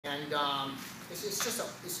And it's just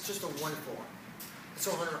a wonderful one.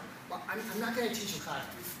 So well, I'm not going to teach you kata.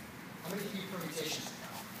 I'm going to give you permutations.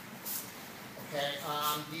 Okay.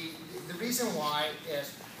 The reason why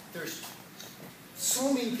is there's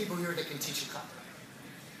so many people here that can teach you kata.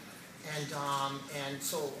 And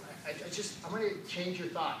so I'm going to change your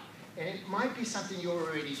thought. And it might be something you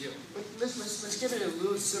already do. But let's give it a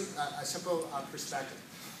little simple perspective.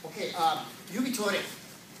 Okay, Yugi-tori.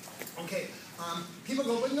 Okay, people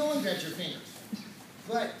go, but no one bends your fingers.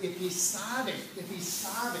 But if he's sabe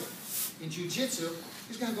in Jiu-Jitsu,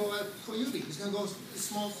 he's going to go Koyubi. He's going to go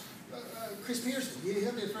small Chris Pearson.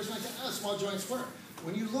 He'll be the first one to say, oh, small joints work.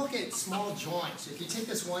 When you look at small joints, if you take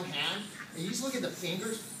this one hand and you just look at the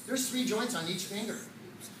fingers, there's 3 joints on each finger.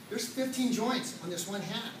 There's 15 joints on this one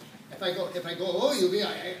hand. If I go, oh, Yubi,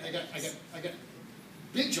 I got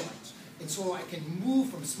big joints. And so I can move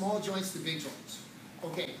from small joints to big joints.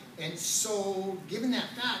 Okay, and so given that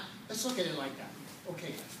fact, let's look at it like that.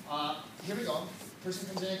 Okay, here we go. Person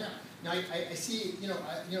comes in and down. Now I see, you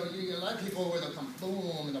a lot of people where they'll come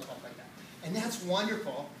boom and they'll pop like that, and that's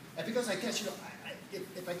wonderful. And because I guess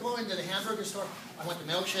if I go into the hamburger store, I want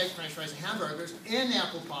the milkshake, French fries, and hamburgers, and the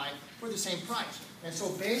apple pie for the same price. And so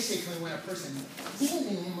basically, when a person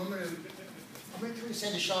boom, I'm gonna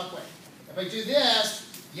send a shockwave. If I do this,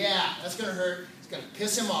 yeah, that's gonna hurt. It's gonna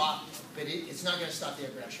piss him off, but it's not gonna stop the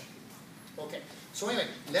aggression. Okay. So anyway,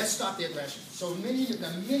 let's stop the aggression. So the minute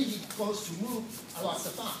he goes to move, I lost the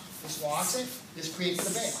thumb. This locks it. This creates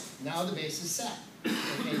the base. Now the base is set.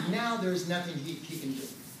 Okay. Now there's nothing he can do.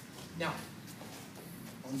 Now,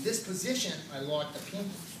 on this position, I lock the pinky.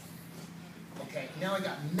 Okay. Now I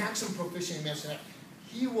got maximum proficiency in mental.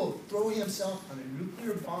 He will throw himself on a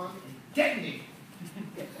nuclear bomb and detonate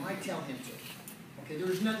if I tell him to. Okay.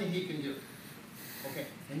 There's nothing he can do. Okay.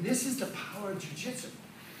 And this is the power of Jiu-Jitsu.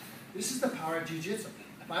 This is the power of Jiu-Jitsu.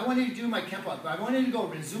 If I wanted to do my Kenpo, if I wanted to go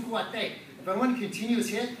Rinzuku Ate, if I want to continuous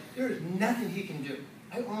hit, there is nothing he can do.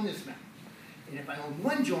 I own this man. And if I own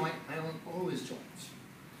one joint, I own all his joints.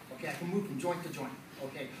 Okay, I can move from joint to joint.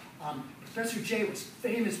 Okay, Professor J was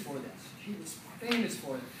famous for this. He was famous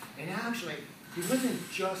for it. And actually, he wasn't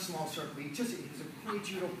just small circle. He was a great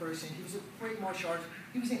judo person. He was a great martial artist.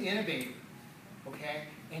 He was an innovator. Okay,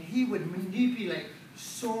 and he would manipulate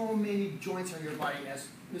so many joints on your body as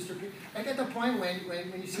Mr. P. Like at the point when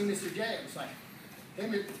you see Mr. J, it was like, hey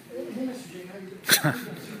Mr. J, how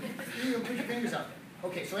you doing? Put your fingers out there.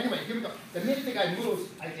 Okay, so anyway, here we go. The minute the guy moves,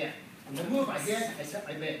 I hit. When the move I hit, I set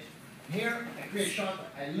my base. Here, I create a shot,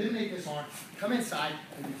 I eliminate this arm, come inside,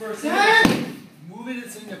 and first move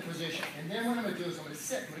it in the position. And then what I'm going to do is I'm going to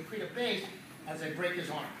sit, I'm going to create a base as I break his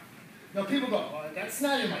arm. Now people go, oh, that's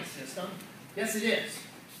not in my system. Yes, it is.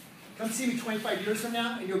 Come see me 25 years from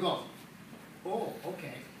now, and you'll go, oh,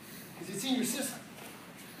 okay. Because it's in your system.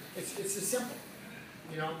 It's as simple,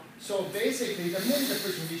 So basically, the minute the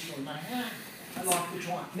person reaches for my hand, I lock the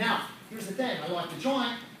joint. Now, here's the thing. I lock the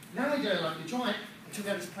joint. Not only did I lock the joint, I took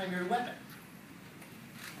out his primary weapon.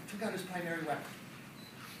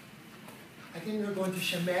 I can either go into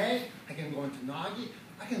Shime, I can go into Nagi,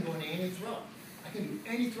 I can go into any throw. I can do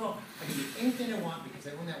any throw. I can do anything I want because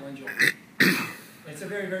I own that one joint. It's a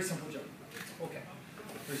very, very simple joke. Okay.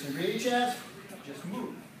 Person reaches, just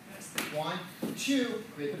move. 1, 2,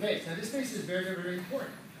 create the base. Now this base is very, very, very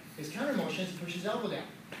important. His counter motion is push his elbow down.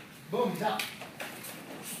 Boom, he's out.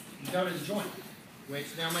 He's out of the joint.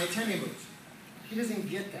 Waits down my attending moves. He doesn't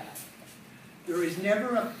get that. There is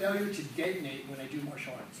never a failure to detonate when I do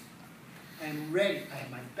martial arts. I'm ready. I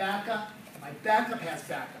have my backup. My backup has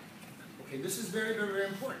backup. Okay, this is very, very, very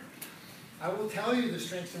important. I will tell you the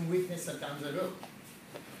strengths and weakness of Danzaru. You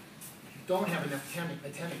don't have enough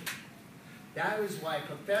attending. That is why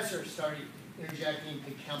Professor started interjecting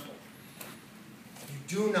the Kenpo. You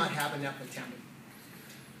do not have enough attending.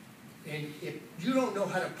 And if you don't know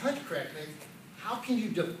how to punch correctly, how can you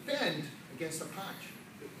defend against a punch?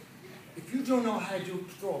 If you don't know how to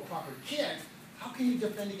throw a proper kick, how can you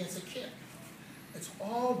defend against a kick? It's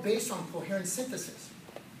all based on coherent synthesis.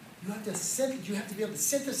 You have to be able to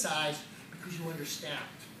synthesize because you understand.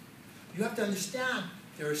 You have to understand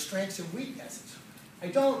there are strengths and weaknesses.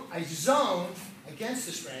 I zone against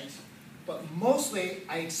the strengths, but mostly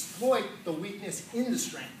I exploit the weakness in the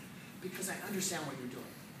strength because I understand what you're doing.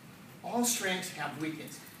 All strengths have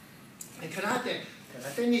weakness. In karate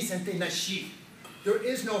ni sente na shi. There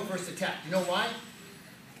is no first attack. You know why?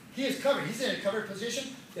 He is covered. He's in a covered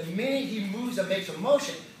position. The minute he moves and makes a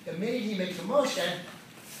motion,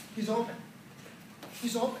 he's open.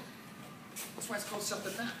 He's open. That's why it's called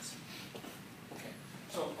self-defense.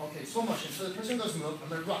 Okay, slow motion. So the person goes move. I'm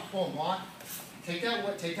going to rock. Boom, 1, Take that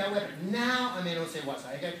weapon. Now I'm in Osewasa.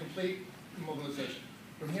 I got complete mobilization.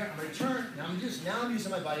 From here, I'm going to turn. Now I'm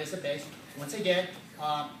using my body as a base. Once again,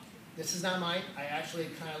 this is not mine. I actually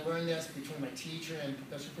kind of learned this between my teacher and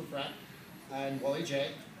Professor Kufrat and Wally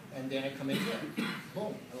J. And then I come in here.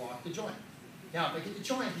 Boom, I lock the joint. Now, if I get the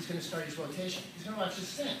joint, he's going to start his rotation. He's going to watch the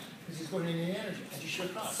spin because he's going in the energy. As you should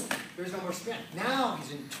across. There's no more spin. Now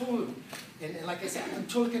he's in total, and like I said, in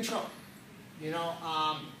total control. You know,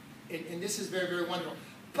 and this is very, very wonderful.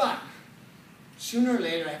 But sooner or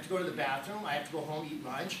later, I have to go to the bathroom. I have to go home, eat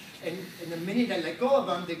lunch. And the minute I let go of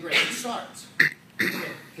him, the grading starts.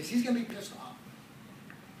 Because he's going to be pissed off.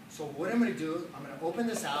 So what I'm going to do, I'm going to open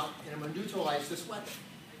this out, and I'm going to neutralize this weapon.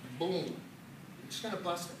 Boom. I'm just going to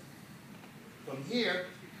bust it. From here,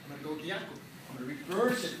 I'm going to go Gyaku. I'm going to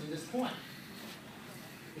reverse it from this point.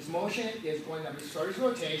 His motion is going to start his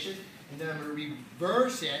rotation, and then I'm going to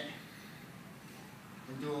reverse it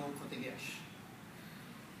and do Kote Gyash.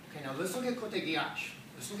 Okay, now let's look at Kote Gyash.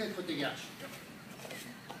 Let's look at Kote Gyash.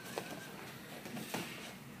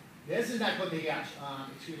 This is not Kote Gyash.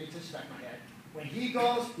 Excuse me, just back my head. When he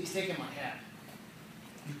goes, he's taking my head.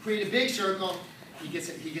 You create a big circle, he gets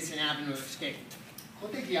an avenue of escape.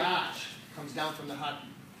 Kote Gyash comes down from the hut.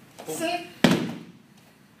 Boom.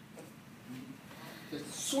 The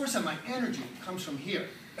source of my energy comes from here.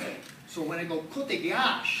 So when I go Kote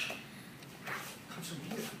Gyash, it comes from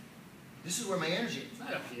here. This is where my energy is. It's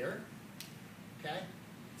not up here. Okay?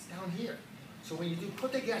 It's down here. So when you do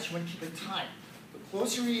Kote Gyash, you want to keep it tight. The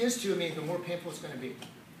closer he is to me, the more painful it's going to be.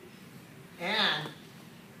 And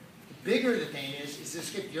the bigger the thing is this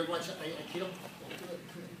skip. You ever watch Aikido?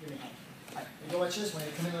 Give me a hand. You go watch this when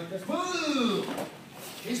they come in like this. Boom!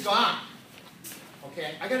 He's gone.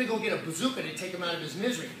 Okay, I got to go get a bazooka to take him out of his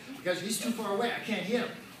misery because he's too far away. I can't hit him.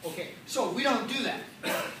 Okay, so we don't do that.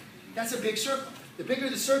 That's a big circle. The bigger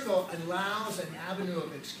the circle allows an avenue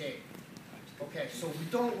of escape. Okay, so we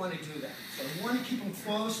don't want to do that. So I want to keep him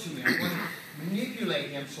close to me. I want to manipulate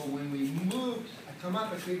him so when we move, I come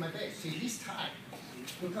up and create my base. See, he's tight.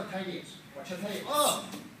 Look how tight he is. Watch how tight he is. Oh!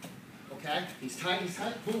 Okay, he's tight,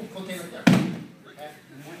 boom, kote right there. Okay,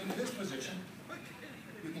 and when in this position,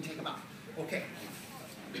 you can take him out. Okay,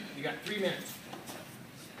 you got 3 minutes.